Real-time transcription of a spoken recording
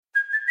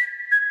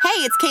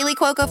Hey, it's Kaylee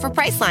Cuoco for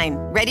Priceline.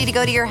 Ready to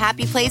go to your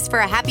happy place for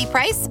a happy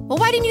price? Well,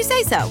 why didn't you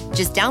say so?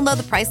 Just download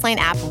the Priceline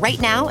app right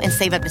now and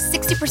save up to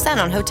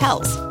 60% on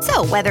hotels.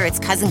 So whether it's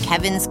Cousin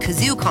Kevin's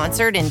Kazoo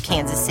Concert in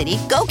Kansas City,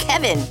 go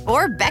Kevin,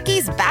 or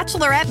Becky's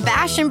Bachelorette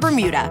Bash in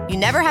Bermuda, you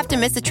never have to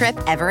miss a trip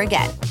ever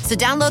again. So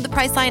download the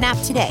Priceline app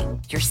today.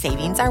 Your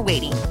savings are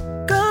waiting.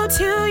 Go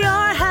to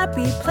your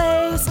happy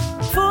place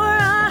for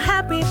a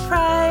happy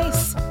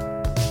price.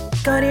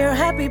 Go to your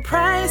happy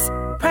price,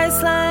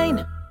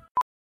 Priceline.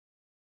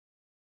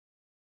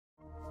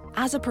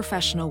 As a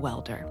professional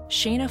welder,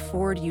 Shayna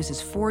Ford uses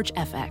Forge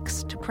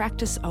FX to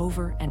practice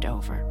over and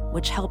over,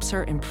 which helps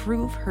her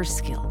improve her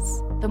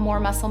skills. The more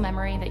muscle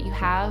memory that you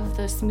have,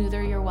 the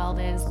smoother your weld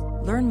is.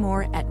 Learn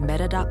more at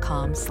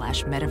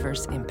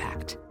meta.com/metaverse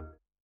impact.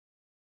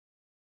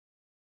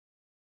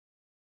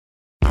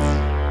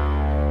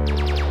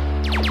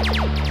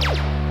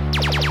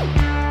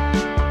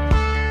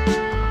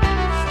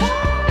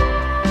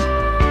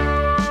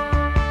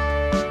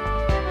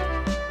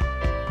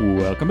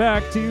 Welcome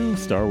back to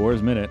Star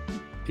Wars Minute.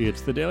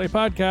 It's the daily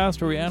podcast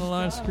where we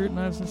analyze,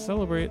 scrutinize, and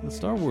celebrate the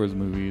Star Wars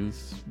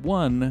movies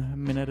 1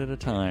 minute at a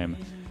time.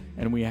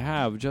 And we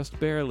have just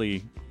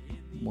barely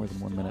more than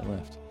 1 minute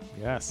left.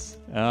 Yes.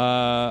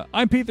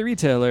 I'm Pete the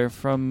Retailer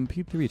from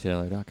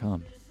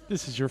PeteTheRetailer.com.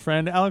 This is your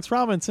friend Alex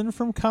Robinson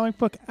from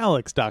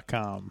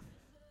ComicBookAlex.com.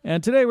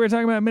 And today we're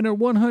talking about minute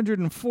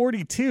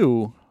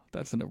 142.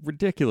 That's a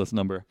ridiculous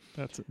number.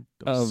 That's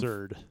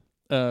absurd.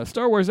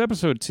 Star Wars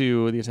Episode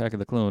 2, The Attack of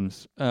the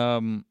Clones.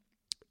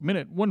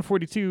 Minute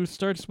 142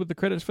 starts with the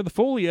credits for the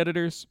Foley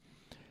editors,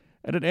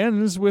 and it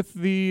ends with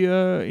the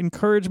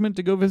encouragement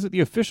to go visit the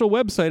official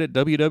website at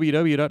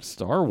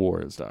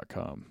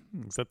www.starwars.com.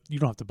 Except you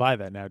don't have to buy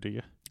that now, do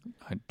you?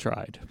 I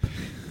tried.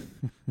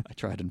 I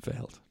tried and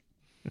failed.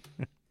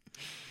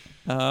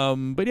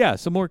 But yeah,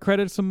 some more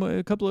credits,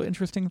 a couple of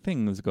interesting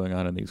things going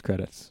on in these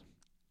credits.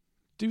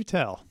 Do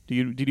tell.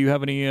 Did you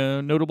have any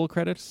notable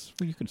credits?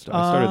 Well, you can start.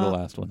 I started the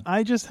last one.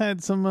 I just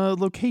had some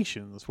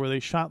locations where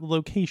they shot the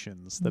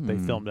locations that they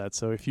filmed at.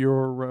 So if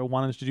you're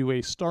wanting to do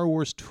a Star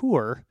Wars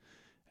tour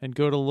and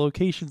go to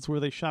locations where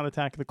they shot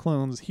Attack of the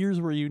Clones,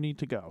 here's where you need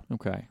to go.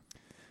 Okay.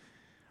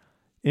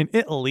 In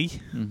Italy,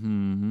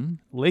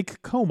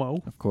 Lake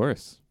Como, Of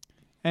course.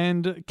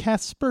 and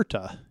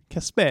Caserta.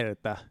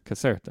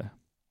 Caserta,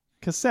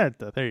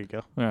 there you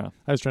go. Yeah.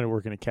 I was trying to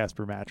work in a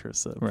Casper mattress,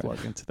 so Right.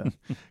 plug into that.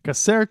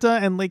 Caserta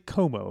and Lake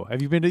Como.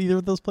 Have you been to either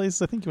of those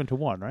places? I think you went to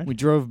one, right? We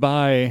drove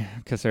by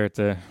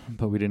Caserta,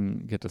 but we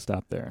didn't get to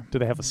stop there. Do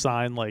they have a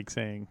sign like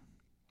saying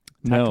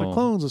Attack of the No.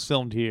 Clones was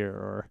filmed here?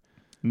 Or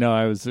No,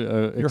 I was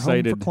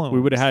excited. clones.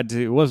 We would have had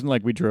to. It wasn't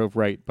like we drove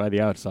right by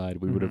the outside.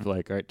 We would have all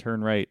right,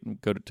 turn right,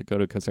 and go to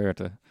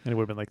Caserta. And it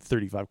would have been like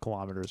 35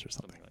 kilometers or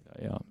something.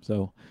 Yeah.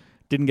 So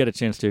didn't get a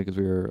chance to because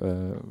we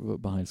were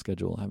behind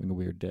schedule, having a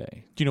weird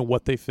day. Do you know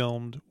what they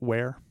filmed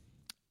where?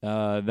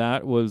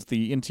 That was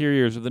the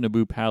interiors of the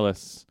Naboo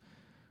Palace,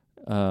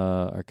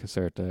 or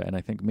Caserta, and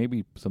I think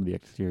maybe some of the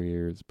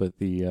exteriors. But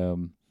the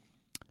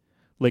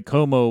Lake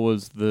Como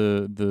was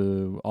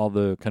the all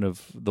the kind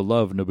of the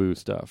love Naboo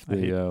stuff. I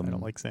don't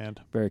like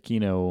sand.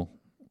 Barraquino,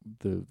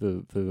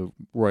 the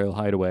Royal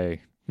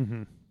Hideaway.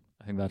 Mm-hmm.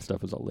 I think that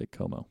stuff was all Lake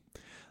Como.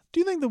 Do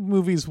you think the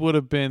movies would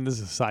have been, this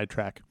is a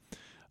sidetrack,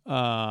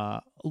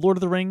 Lord of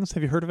the Rings,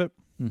 have you heard of it?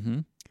 Mm-hmm.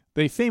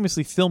 They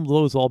famously filmed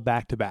those all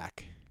back to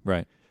back.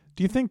 Right.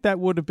 Do you think that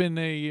would have been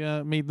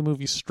made the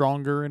movie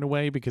stronger in a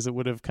way because it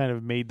would have kind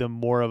of made them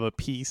more of a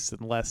piece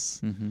and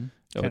less? Mm-hmm.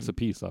 Oh, it's a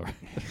piece, all right.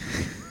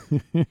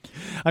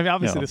 I mean,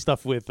 obviously No. the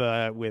stuff with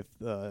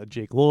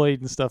Jake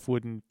Lloyd and stuff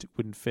wouldn't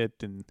fit,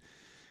 and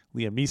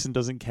Liam Neeson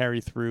doesn't carry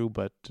through.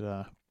 But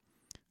I'm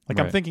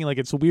Right. thinking like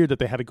it's weird that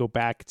they had to go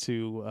back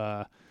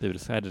to They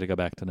decided to go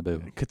back to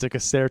Naboo.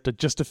 Caserta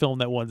just to film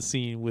that one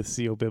scene with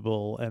Sio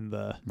Bibble and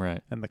the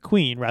Right.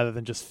 Queen, rather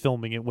than just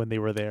filming it when they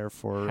were there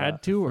for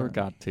Had to or for-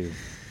 got to?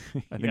 I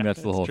think Yeah,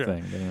 that's the whole true.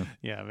 thing.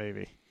 Yeah,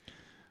 maybe.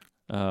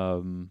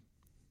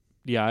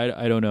 Yeah,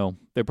 I don't know.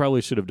 They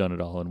probably should have done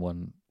it all in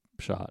one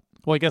shot.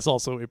 Well, I guess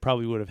also it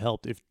probably would have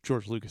helped if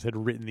George Lucas had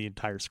written the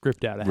entire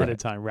script out ahead of Right.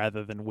 time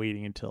rather than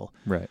waiting until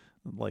Right.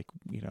 the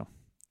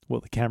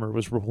camera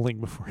was rolling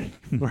before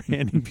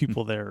handing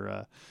people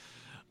their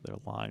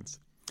lines.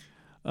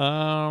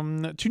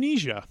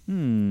 Tunisia,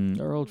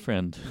 Our old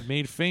friend.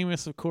 made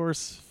famous, of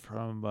course,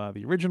 from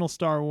the original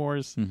Star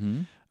Wars.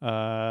 Mm-hmm.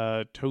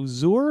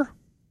 Tozur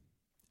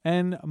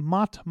and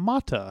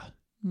Matmata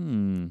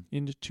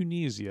in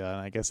Tunisia.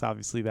 And I guess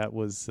obviously that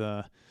was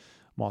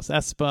Mos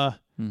Espa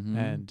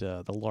and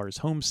the Lars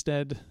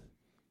Homestead.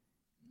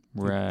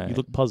 Right. You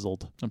look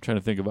puzzled. I'm trying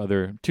to think of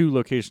other two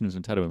locations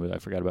in Tatooine, but I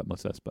forgot about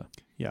Mos Espa.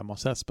 Yeah,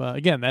 Mos Espa.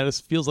 Again,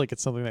 feels like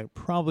it's something that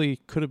probably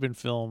could have been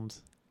filmed.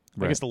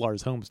 Right. I guess the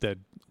Lars Homestead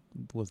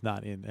was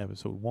not in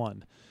episode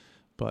 1,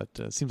 but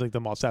it seems like the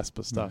Mos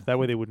Espa stuff. Yeah. That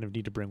way they wouldn't have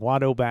need to bring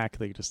Watto back.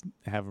 They could just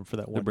have him for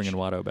that They're one. bringing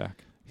Watto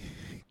back.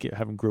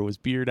 Have him grow his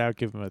beard out,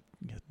 give him a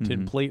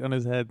tin plate on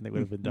his head, and they would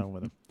have been done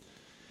with him.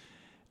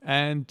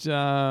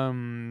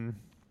 And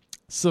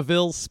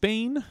Seville,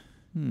 Spain.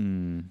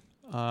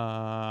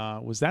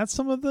 Was that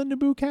some of the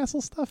Naboo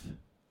Castle stuff?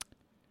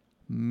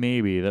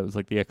 Maybe that was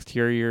like the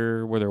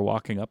exterior where they're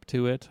walking up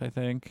to it, I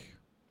think.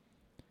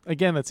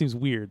 Again, that seems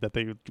weird that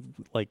they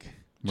like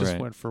just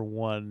Right. went for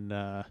one.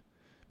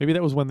 Maybe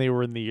that was when they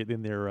were in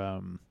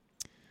their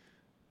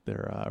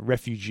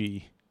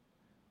refugee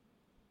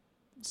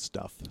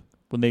stuff.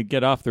 When they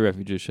get off the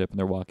refugee ship and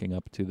they're walking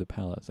up to the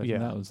palace. I think Yeah.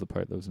 that was the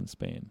part that was in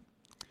Spain.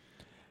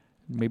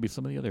 Maybe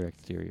some of the other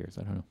exteriors.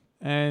 I don't know.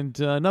 And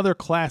another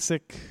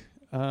classic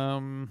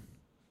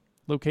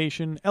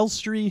location,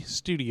 Elstree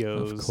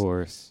Studios. Of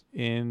course.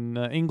 In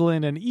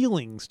England, and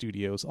Ealing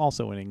Studios,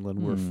 also in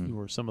England,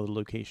 were some of the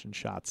location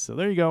shots. So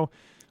there you go.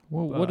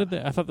 Well, what did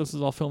they? I thought this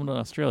was all filmed in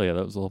Australia.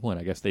 That was the whole point.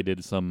 I guess they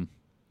did some.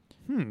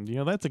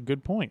 That's a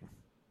good point.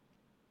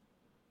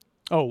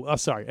 Oh,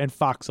 sorry, and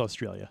Fox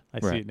Australia.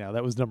 I see Right. it now.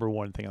 That was number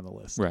one thing on the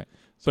list. Right.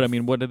 But I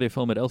mean, what did they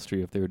film at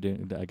Elstree if they were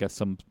doing? I guess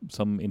some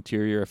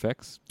interior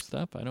effects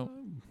stuff. I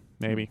don't.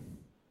 Maybe.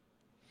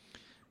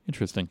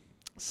 Interesting.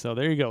 So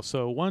there you go.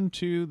 So 1,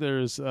 2.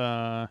 There's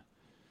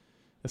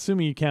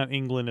assuming you count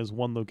England as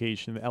one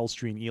location,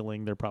 Elstree and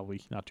Ealing, they're probably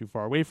not too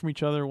far away from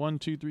each other. 1,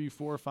 2, 3,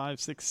 4, 5,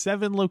 6,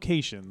 7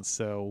 locations.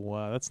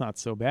 So that's not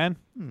so bad,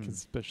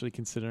 especially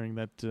considering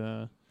that.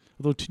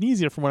 Although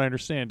Tunisia, from what I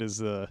understand,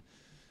 is kind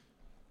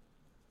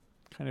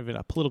of in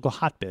a political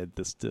hotbed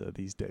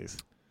these days.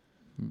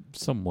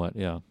 Somewhat,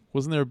 yeah.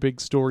 Wasn't there a big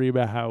story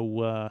about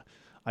how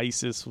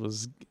ISIS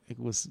was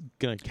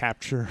going to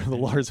capture the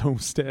Lars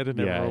Homestead, and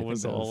Yeah, I everyone think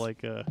was that all was-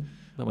 like That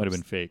might have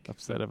been fake.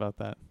 upset about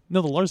that?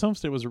 No, the Lars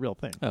Homestead was a real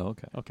thing. Oh,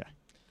 okay. Okay.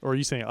 Or are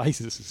you saying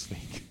ISIS is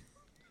fake?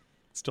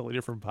 It's totally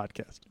different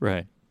podcast.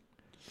 Right.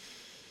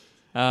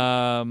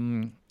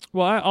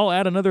 Well, I'll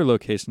add another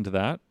location to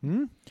that.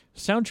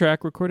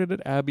 Soundtrack recorded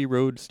at Abbey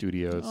Road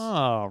Studios.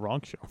 Oh,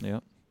 wrong show. Yeah.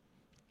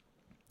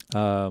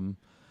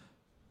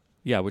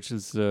 Yeah, which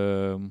is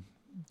were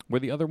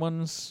the other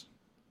ones.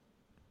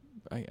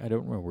 I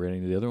don't remember where any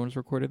of the other ones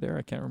recorded there.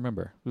 I can't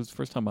remember. It was the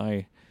first time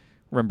I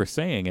remember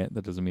saying it.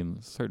 That doesn't mean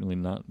certainly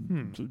not.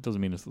 Doesn't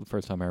mean it's the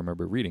first time I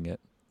remember reading it.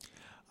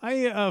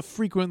 I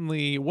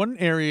frequently, one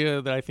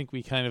area that I think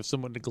we kind of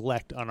somewhat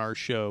neglect on our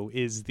show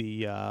is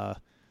the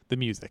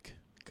music,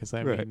 because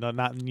I Right. mean,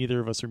 not neither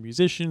of us are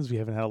musicians. We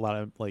haven't had a lot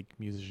of like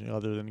musicians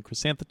other than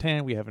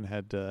Chrysanthemum. We haven't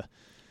had.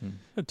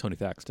 Tony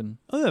Thaxton.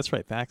 Oh, that's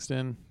right,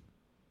 Thaxton.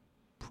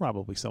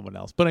 Probably someone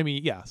else, but I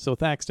mean, yeah. So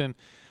Thaxton.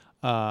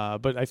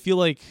 But I feel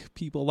like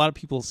a lot of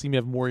people seem to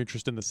have more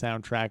interest in the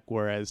soundtrack,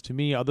 whereas to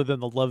me, other than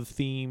the love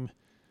theme,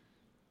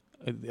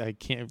 I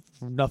can't.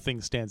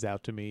 Nothing stands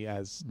out to me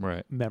as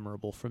Right.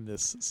 memorable from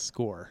this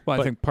score. Well,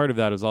 But- I think part of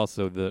that is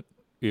also that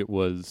it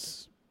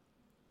was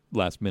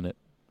last minute.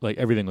 Like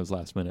everything was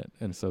last minute,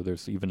 and so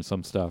there's even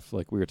some stuff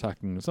like we were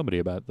talking to somebody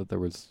about that there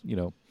was,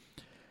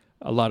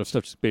 a lot of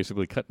stuff just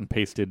basically cut and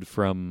pasted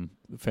from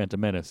Phantom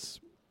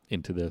Menace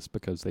into this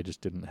because they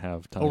just didn't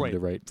have time to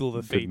write Till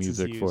the good Fates is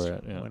music for used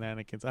it. Yeah. when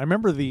Anakin's. I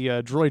remember the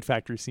Droid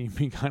Factory scene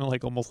being kind of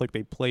like almost like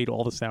they played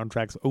all the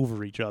soundtracks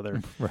over each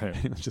other. Right.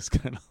 It was just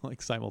kind of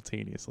like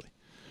simultaneously.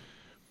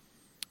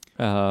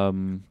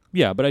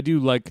 Yeah, but I do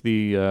like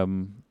the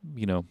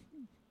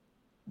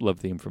love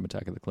theme from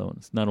Attack of the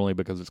Clones. Not only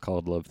because it's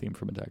called Love Theme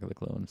from Attack of the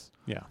Clones.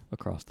 Yeah.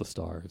 Across the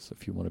stars,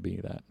 if you want to be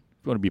that.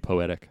 If you want to be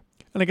poetic.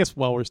 And I guess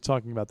while we're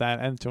talking about that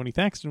and Tony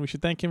Thaxton, we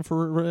should thank him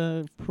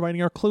for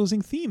providing our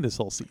closing theme this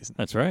whole season.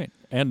 That's right.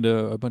 And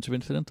a bunch of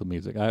incidental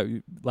music.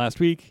 Last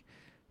week,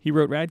 he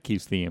wrote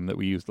Radke's theme that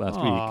we used last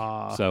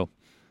week. So,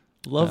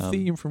 Love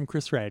theme from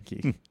Chris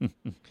Radke.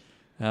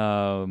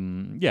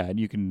 yeah, and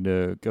you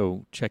can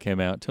go check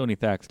him out. Tony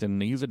Thaxton.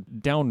 He's at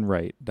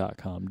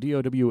downwrite.com.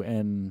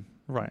 DOWN.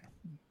 Right.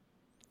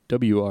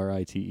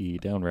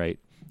 WRITE, Downwrite.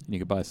 And you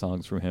can buy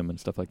songs from him and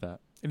stuff like that.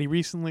 And he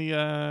recently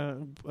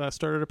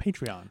started a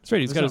Patreon. That's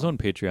right. He's got his own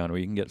Patreon where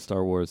you can get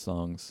Star Wars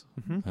songs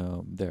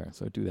Mm-hmm. there.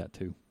 So do that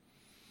too.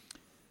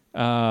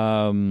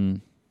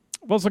 I've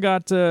also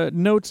got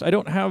notes. I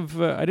don't have.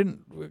 I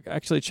didn't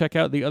actually check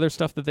out the other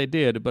stuff that they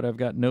did, but I've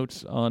got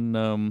notes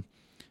on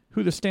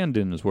who the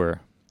stand-ins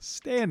were.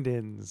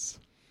 Stand-ins.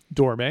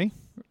 Dorme.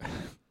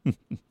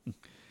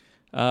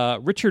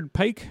 Richard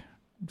Pike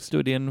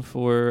stood in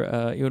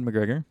for Ewan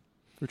McGregor.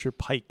 Richard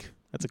Pike.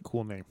 That's a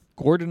cool name.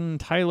 Gordon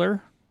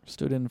Tyler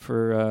stood in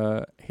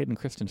for Hayden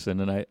Christensen,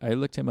 and I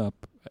looked him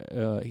up.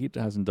 He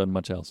hasn't done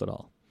much else at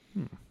all.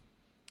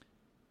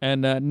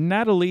 And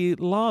Natalie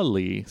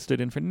Lawley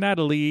stood in for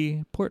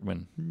Natalie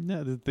Portman.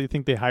 No, they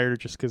think they hired her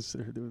just because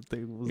it was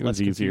It less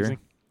was easier. confusing.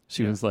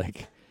 She was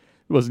like, it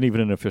wasn't even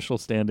an official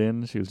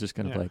stand-in. She was just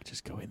kind of Yeah. like,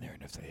 just go in there,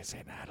 and if they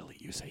say Natalie,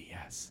 you say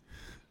yes.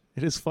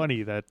 It is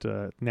funny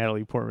that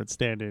Natalie Portman's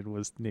stand-in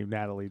was named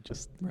Natalie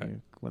just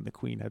when the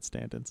Queen had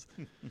stand-ins.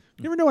 You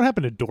never know what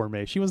happened to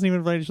Dorme. She wasn't even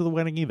invited to the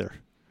wedding either.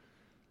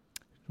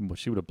 Well,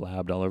 she would have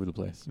blabbed all over the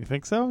place. You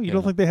think so? You Yeah.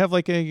 don't think they have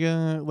like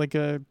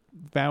a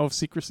vow of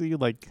secrecy,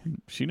 like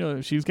She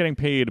knows she's getting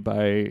paid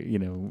by,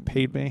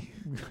 paid me?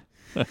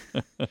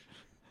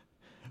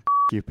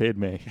 you paid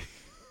me.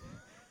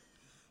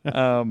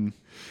 Do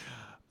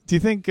you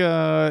think?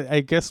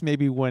 I guess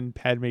maybe when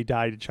Padme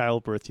died in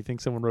childbirth, do you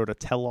think someone wrote a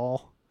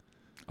tell-all?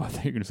 Oh, I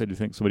thought you were going to say, do you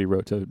think somebody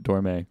wrote to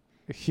Dorme?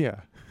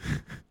 Yeah.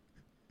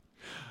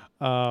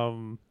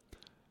 Or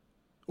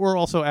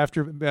also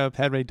after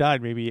Padme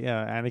died, maybe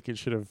Anakin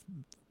should have,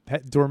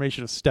 Dorme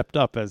should have stepped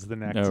up as the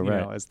next,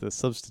 as the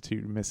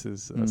substitute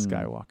Mrs.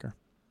 Skywalker.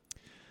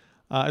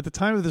 At the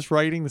time of this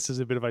writing, this is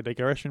a bit of a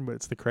digression, but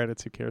it's the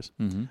credits. Who cares?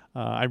 Mm-hmm.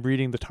 I'm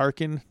reading the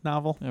Tarkin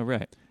novel. Oh,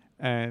 right.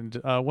 And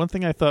one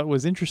thing I thought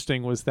was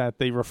interesting was that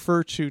they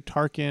refer to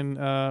Tarkin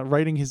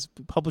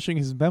publishing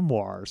his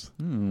memoirs.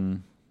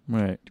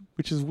 Right.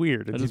 Which is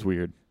weird. That is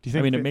weird. Do you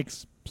think it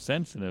makes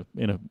sense in a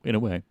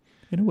way.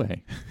 In a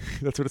way.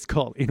 That's what it's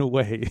called. In a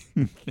way.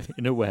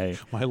 In a way.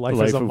 My life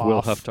the as life a of moth.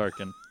 Will Huff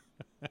Tarkin.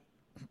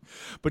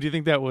 But do you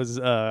think that was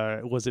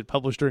it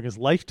published during his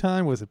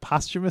lifetime? Was it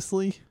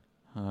posthumously?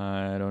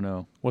 I don't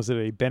know. Was it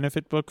a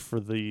benefit book for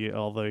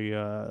all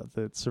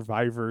the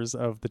survivors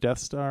of the Death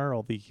Star,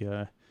 all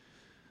the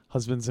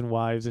husbands and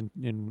wives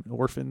and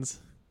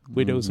orphans,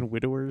 widows and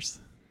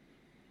widowers?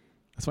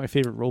 That's my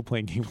favorite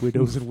role-playing game,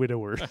 Widows and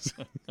Widowers.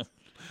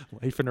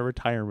 Life in a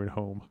retirement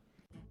home.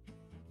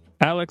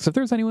 Alex, if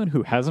there's anyone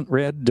who hasn't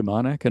read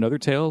Demonic and Other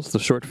Tales, the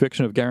short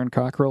fiction of Garen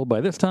Cockrell,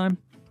 by this time,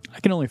 I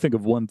can only think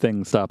of one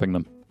thing stopping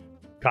them.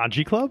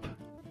 Kanji Club?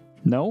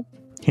 No.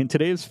 In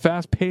today's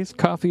fast-paced,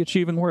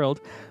 coffee-achieving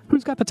world,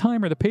 who's got the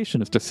time or the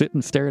patience to sit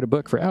and stare at a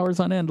book for hours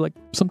on end like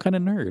some kind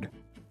of nerd?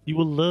 You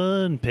will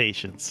learn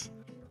patience.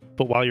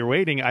 But while you're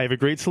waiting, I have a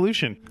great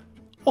solution.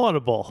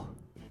 Audible.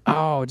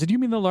 Oh, did you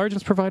mean the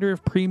largest provider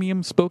of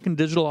premium spoken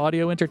digital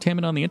audio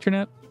entertainment on the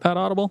internet? That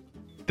Audible?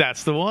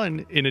 That's the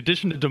one. In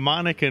addition to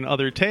Demonic and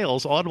Other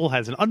Tales, Audible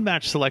has an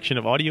unmatched selection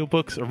of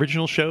audiobooks,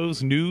 original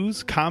shows,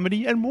 news,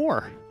 comedy, and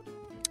more.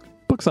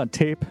 Books on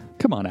tape?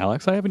 Come on,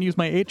 Alex. I haven't used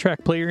my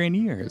 8-track player in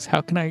years. How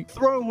can I...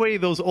 Throw away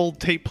those old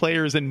tape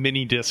players and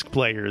mini disc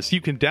players. You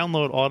can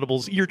download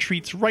Audible's ear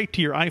treats right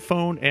to your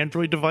iPhone,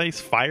 Android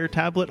device, Fire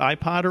tablet,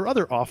 iPod, or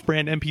other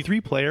off-brand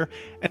MP3 player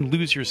and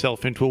lose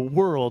yourself into a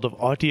world of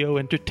audio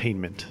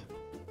entertainment.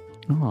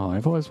 Oh,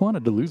 I've always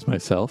wanted to lose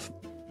myself.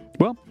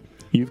 Well,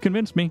 you've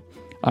convinced me.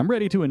 I'm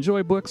ready to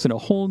enjoy books in a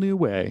whole new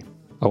way.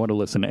 I want to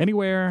listen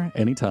anywhere,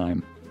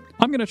 anytime.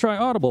 I'm going to try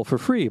Audible for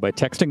free by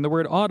texting the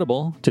word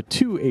Audible to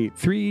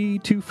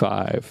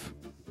 28325.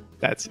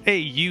 That's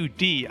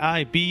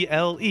AUDIBLE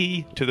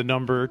to the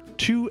number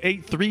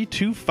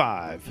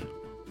 28325.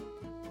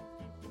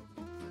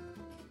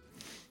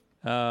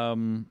 I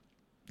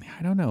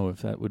don't know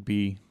if that would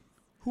be...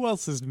 Who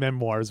else's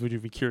memoirs would you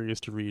be curious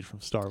to read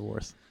from Star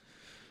Wars?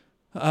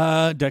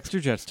 Dexter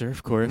Jettster,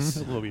 of course.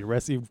 Mm-hmm. Will be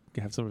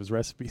have some of his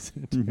recipes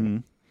in it.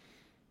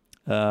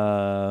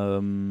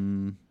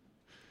 Mm-hmm.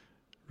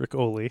 Rick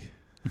Oley.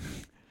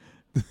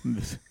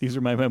 These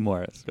are my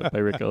memoirs by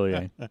Rick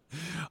Oley.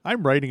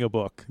 I'm writing a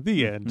book.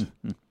 The end.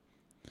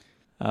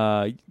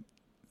 I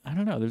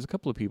don't know. There's a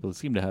couple of people that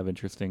seem to have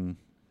interesting...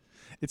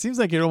 It seems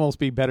like it'd almost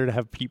be better to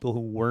have people who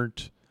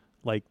weren't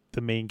like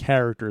the main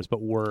characters, but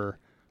were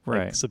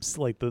right,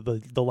 like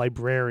the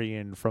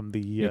librarian from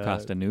the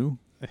Yocasta Nu.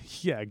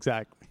 Yeah,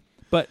 exactly.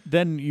 But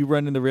then you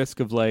run in the risk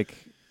of like,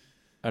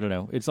 I don't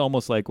know. It's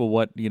almost like, well,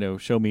 what,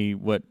 show me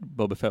what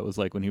Boba Fett was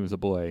like when he was a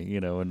boy,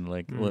 and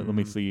like, let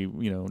me see,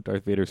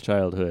 Darth Vader's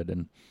childhood,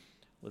 and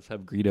let's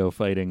have Greedo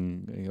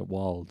fighting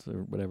Wald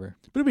or whatever.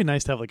 But it'd be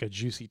nice to have like a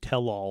juicy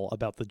tell-all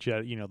about the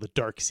the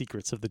dark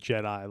secrets of the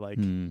Jedi. Like,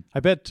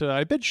 I bet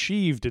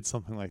Sheev did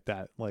something like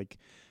that. Like,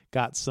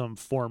 got some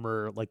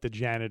former, like the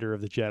janitor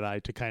of the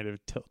Jedi to kind of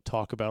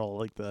talk about all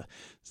like the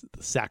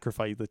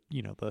sacrifice, the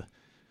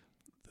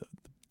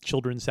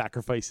children's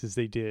sacrifices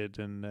they did,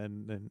 and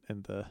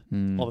the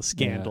all the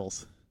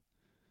scandals,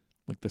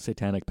 like the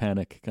satanic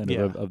panic kind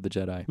of the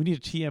Jedi. We need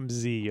a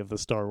TMZ of the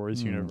Star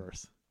Wars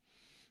universe.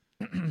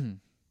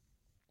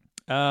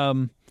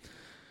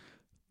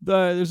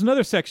 There's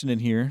another section in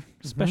here.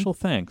 Special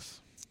thanks.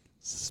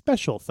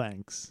 Special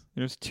thanks.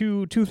 There's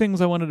two things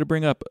I wanted to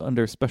bring up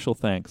under special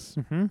thanks.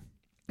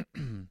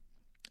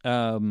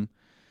 Number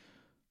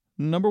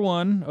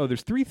one,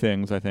 there's three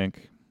things I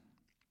think.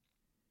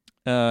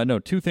 No,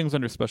 two things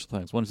under special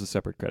thanks. One is a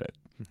separate credit.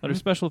 Under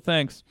special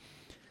thanks,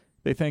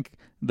 they thank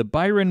the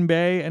Byron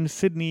Bay and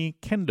Sydney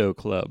Kendo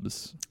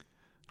clubs.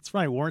 That's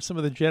right. Weren't some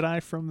of the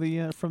Jedi from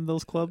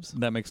those clubs?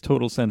 That makes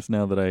total sense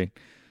now that I,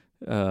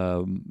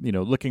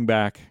 looking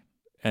back,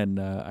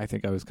 and I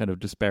think I was kind of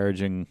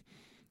disparaging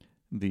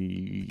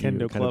the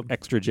Kendo kind of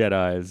extra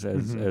Jedis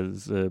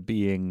as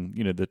being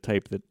the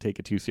type that take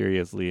it too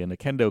seriously, and a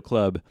Kendo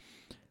club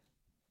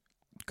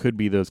could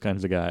be those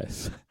kinds of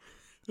guys.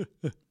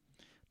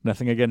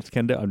 Nothing against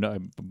Kendo. I'm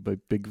a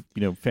big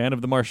fan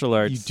of the martial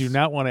arts. You do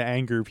not want to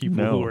anger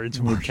people who are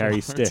into martial carry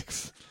arts.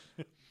 Sticks.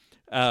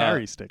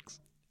 Carry sticks.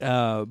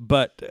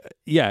 But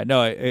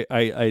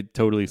I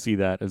totally see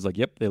that as like,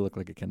 yep, they look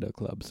like a Kendo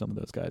club. Some of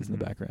those guys in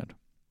the background.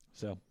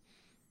 So,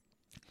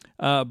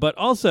 but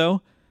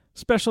also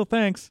special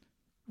thanks,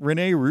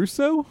 Renee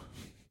Russo.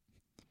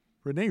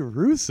 Renee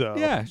Russo.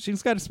 Yeah,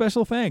 she's got a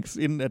special thanks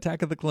in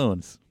Attack of the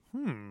Clones.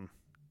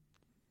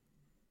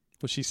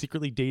 Was she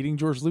secretly dating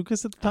George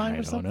Lucas at the time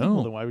or something? I don't know.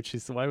 Well, then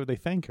why would they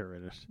thank her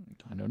in it?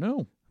 I don't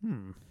know.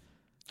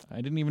 I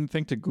didn't even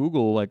think to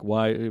Google like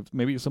why. If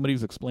maybe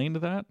somebody's explained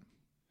that.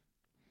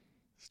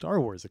 Star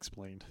Wars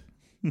explained.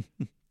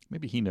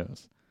 Maybe he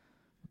knows.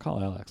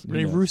 Call Alex. and he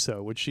Rene knows.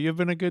 Russo, would she have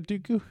been a good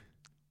Dooku?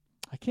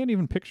 I can't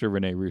even picture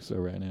Rene Russo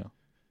right now.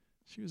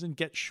 She was in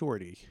Get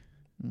Shorty.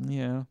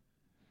 Yeah.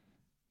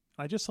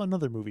 I just saw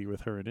another movie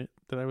with her in it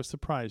that I was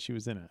surprised she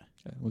was in it.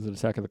 Was it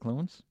Attack of the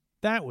Clones?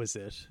 That was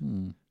it.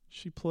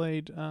 She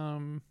played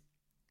Padme.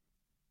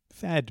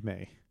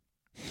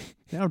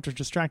 Now I'm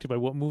distracted by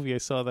what movie I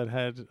saw that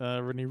had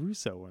Rene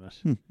Russo in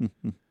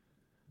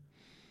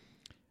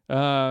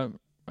it.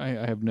 I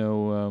have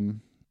no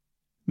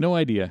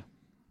idea.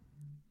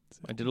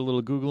 I did a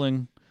little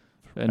Googling,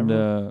 and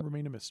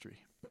remain a mystery.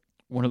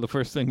 one of the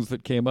first things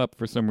that came up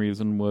for some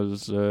reason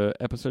was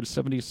episode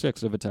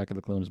 76 of Attack of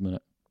the Clones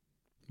Minute.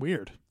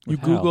 Weird.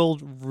 With You Hal.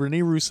 Googled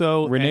Rene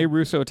Russo. Rene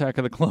Russo Attack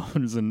of the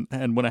Clones, and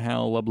one of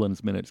Hal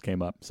Lublin's minutes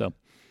came up. So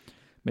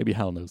maybe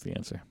Hal knows the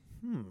answer.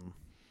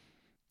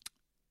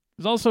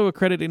 There's also a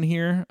credit in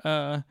here,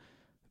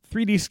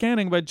 3D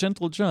scanning by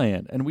Gentle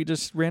Giant. And we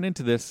just ran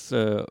into this.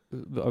 I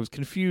was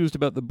confused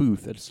about the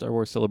booth at Star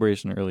Wars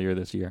Celebration earlier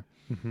this year.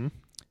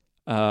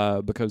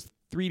 Because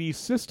 3D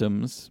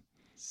Systems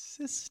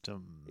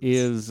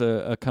is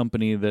a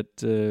company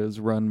that is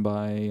run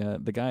by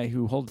the guy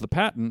who holds the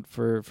patent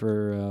for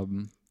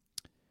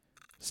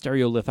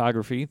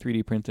stereolithography,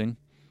 3D printing.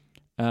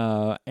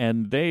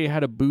 And they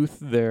had a booth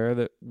there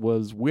that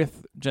was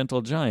with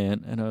Gentle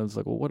Giant, and I was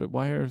like, well,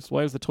 why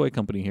is the toy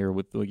company here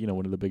with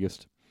one of the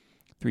biggest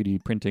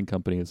 3D printing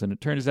companies? And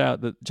it turns out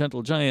that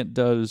Gentle Giant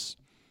does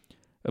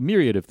a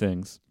myriad of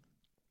things.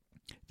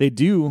 They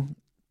do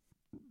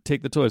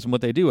take the toys, and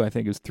what they do, I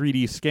think, is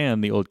 3D scan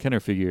the old Kenner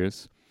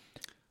figures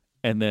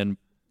and then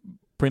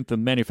print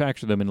them,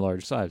 manufacture them in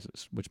large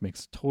sizes, which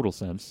makes total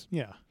sense.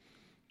 Yeah.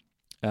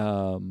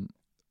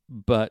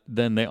 But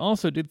then they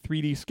also did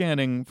 3D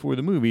scanning for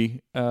the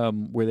movie,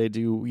 where they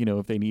do,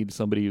 if they need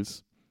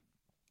somebody's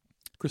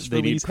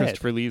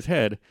Christopher Lee's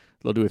head,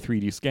 they'll do a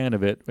 3D scan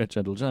of it at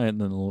Gentle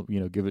Giant, and then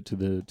they'll give it to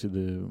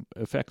the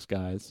effects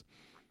guys.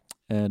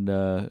 And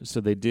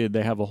so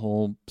they have a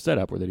whole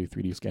setup where they do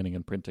 3D scanning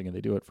and printing, and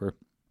they'll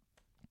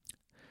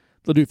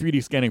do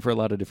 3D scanning for a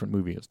lot of different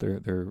movies.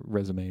 Their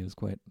resume is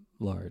quite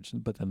large,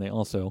 but then they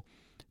also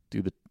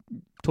do the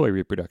toy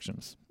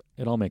reproductions.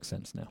 It all makes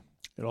sense now.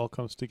 It all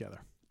comes together.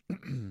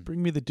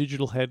 Bring me the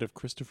digital head of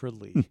Christopher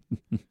Lee.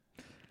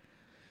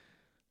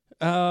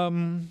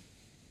 And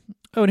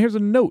here's a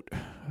note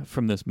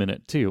from this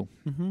minute, too.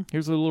 Mm-hmm.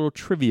 Here's a little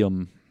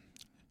trivium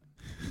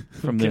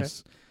from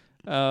this.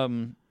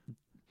 Did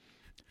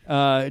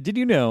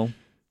you know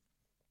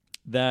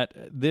that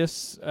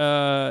this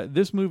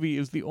movie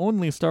is the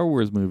only Star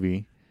Wars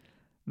movie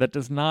that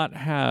does not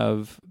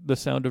have the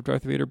sound of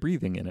Darth Vader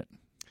breathing in it?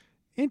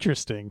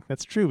 Interesting.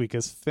 That's true,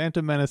 because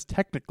Phantom Menace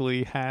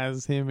technically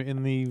has him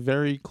in the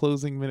very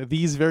closing minute,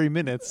 these very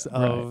minutes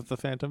of the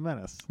Phantom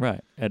Menace.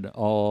 Right. And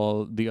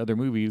all the other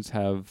movies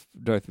have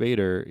Darth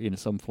Vader in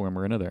some form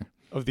or another.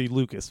 Of the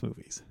Lucas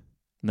movies.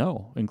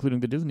 No, including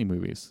the Disney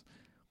movies.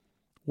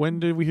 When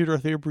did we hear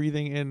Darth Vader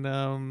breathing in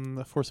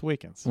The Force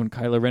Awakens? When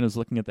Kylo Ren is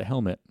looking at the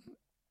helmet,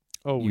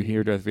 you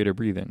hear Darth Vader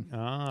breathing.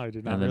 I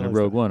did not. And then in realize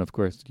Rogue that. One, of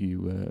course,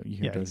 you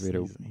hear Darth Vader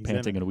he's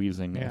panting and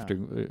wheezing Yeah.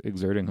 after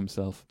exerting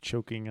himself.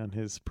 Choking on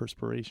his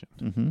perspiration.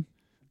 Mm-hmm.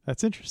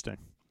 That's interesting.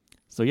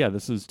 So yeah,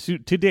 this is to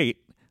date.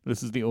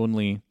 This is the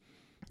only.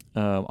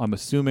 I'm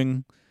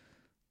assuming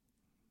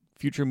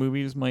future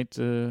movies might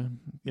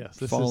Yes,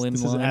 this fall in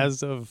is line.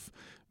 as of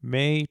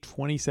May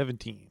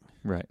 2017.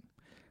 Right.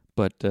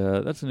 But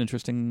that's an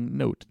interesting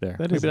note there.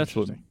 That Maybe is that's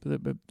interesting.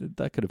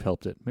 that could have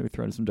helped it. Maybe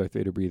throw in some Darth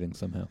Vader breathing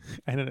somehow.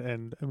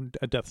 And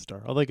a Death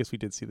Star. Although I guess we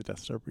did see the Death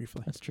Star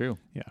briefly. That's true.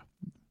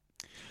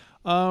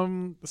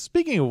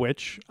 Speaking of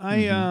which,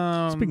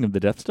 Speaking of the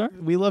Death Star,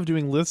 we love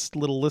doing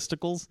little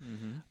listicles.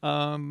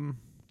 Mm-hmm.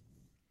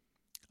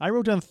 I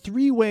wrote down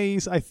 3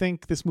 ways I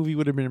think this movie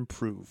would have been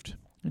improved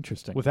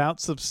interesting.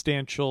 without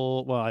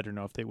substantial. Well, I don't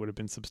know if they would have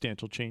been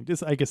substantial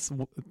changes. I guess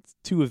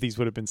 2 of these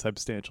would have been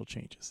substantial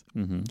changes.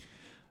 Mm-hmm.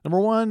 Number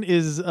 1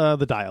 is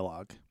the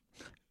dialogue.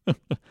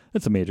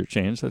 That's a major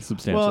change. That's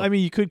substantial. Well, I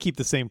mean, you could keep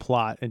the same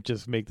plot and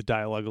just make the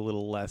dialogue a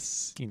little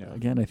less,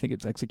 Again, I think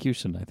it's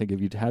execution. I think if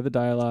you'd had the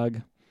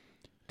dialogue,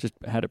 just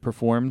had it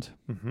performed,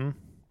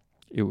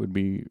 it would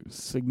be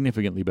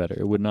significantly better.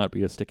 It would not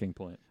be a sticking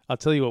point. I'll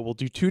tell you what, we'll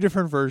do 2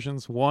 different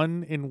versions,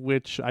 one in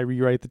which I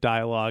rewrite the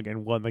dialogue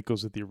and one that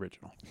goes with the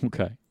original.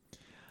 Okay.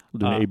 We'll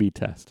do an A/B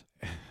test.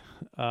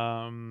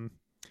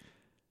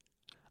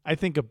 I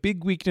think a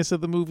big weakness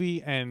of the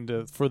movie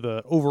and for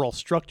the overall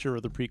structure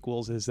of the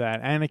prequels is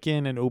that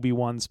Anakin and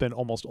Obi-Wan spend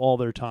almost all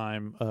their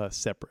time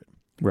separate.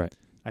 Right.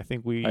 I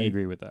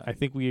agree with that. I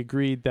think we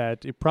agreed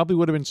that it probably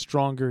would have been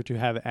stronger to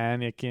have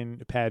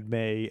Anakin,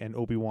 Padme, and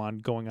Obi-Wan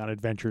going on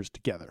adventures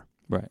together.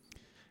 Right.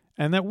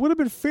 And that would have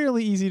been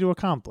fairly easy to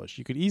accomplish.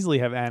 You could easily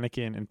have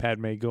Anakin and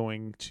Padme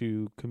going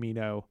to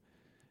Kamino,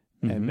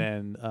 and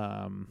then,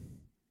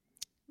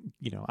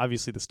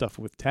 obviously the stuff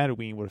with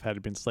Tatooine would have had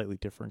to been slightly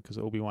different because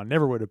Obi-Wan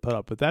never would have put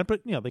up with that.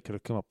 But, they could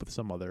have come up with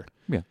some other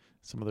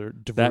some other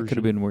diversion. That could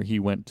have been where he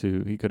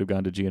could have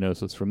gone to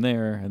Geonosis from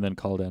there and then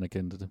called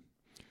Anakin to,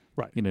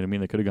 right. You know what I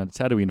mean? They could have gone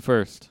to Tatooine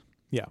first.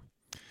 Yeah.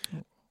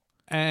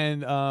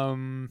 And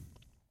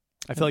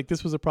I feel like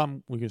this was a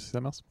problem. We could say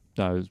something else?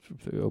 No,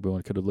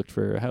 Obi-Wan could have looked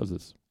for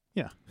houses.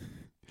 Yeah.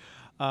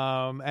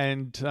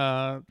 And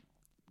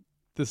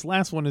this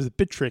last one is a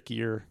bit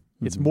trickier.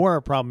 It's more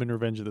a problem in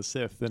Revenge of the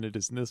Sith than it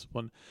is in this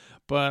one.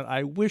 But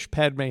I wish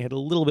Padme had a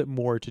little bit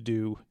more to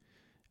do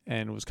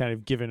and was kind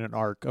of given an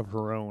arc of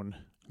her own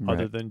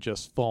other than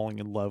just falling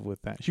in love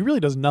with that. She really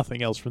does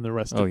nothing else from the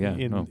rest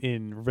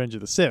in Revenge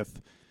of the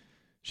Sith.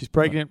 She's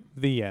pregnant,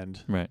 the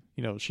end. Right.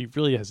 You know, she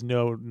really has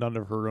none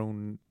of her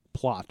own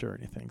plot or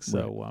anything.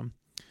 So,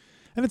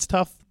 and it's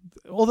tough.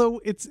 Although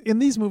it's in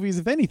these movies,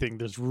 if anything,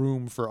 there's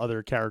room for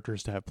other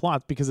characters to have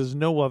plots because there's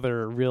no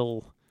other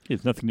real...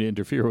 There's nothing to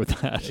interfere with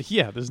that.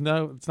 Yeah, it's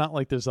not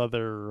like there's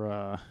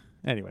other...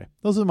 Anyway,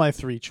 those are my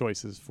 3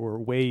 choices for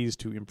ways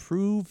to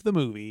improve the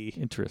movie.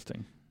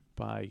 Interesting.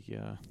 By...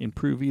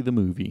 Improvey the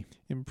movie.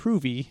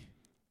 Improvey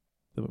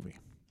the movie.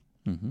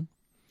 Mm-hmm.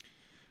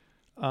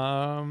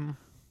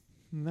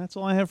 And that's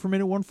all I have for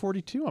minute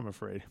 142, I'm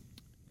afraid.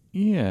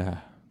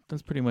 Yeah,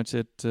 that's pretty much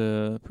it.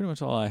 Pretty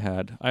much all I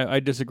had. I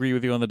disagree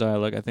with you on the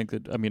dialogue. I think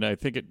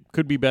it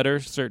could be better,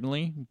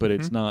 certainly, but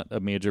it's not a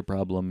major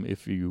problem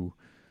if you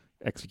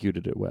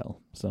executed it well.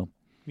 So,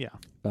 yeah.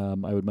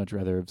 I would much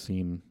rather have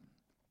seen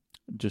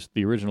just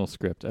the original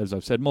script, as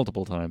I've said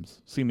multiple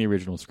times, seen the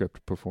original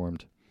script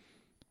performed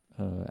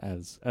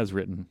as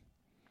written.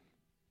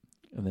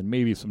 And then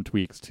maybe some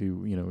tweaks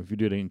to, if you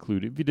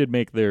did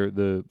make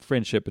the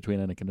friendship between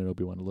Anakin and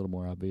Obi-Wan a little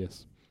more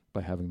obvious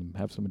by having them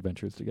have some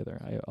adventures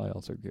together. I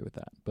also agree with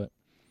that. But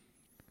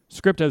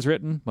script as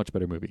written, much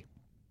better movie.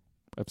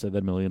 I've said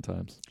that a million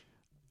times.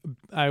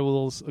 I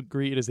will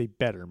agree it is a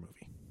better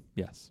movie.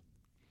 Yes.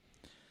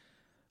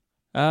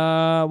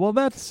 Well,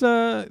 that's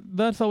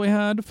all we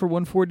had for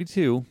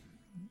 142.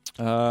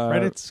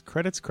 Credits.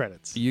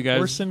 You guys,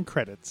 Orson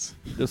credits.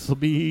 This will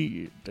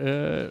be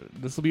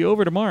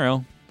over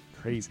tomorrow.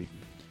 Crazy.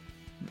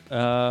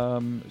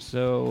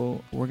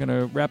 So we're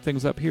gonna wrap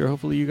things up here.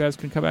 Hopefully you guys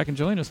can come back and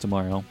join us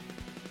tomorrow.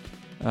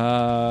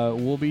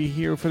 We'll be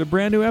here for the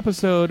brand new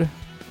episode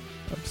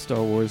of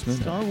Star Wars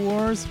Midnight. Star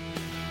Wars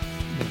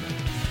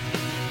Midnight.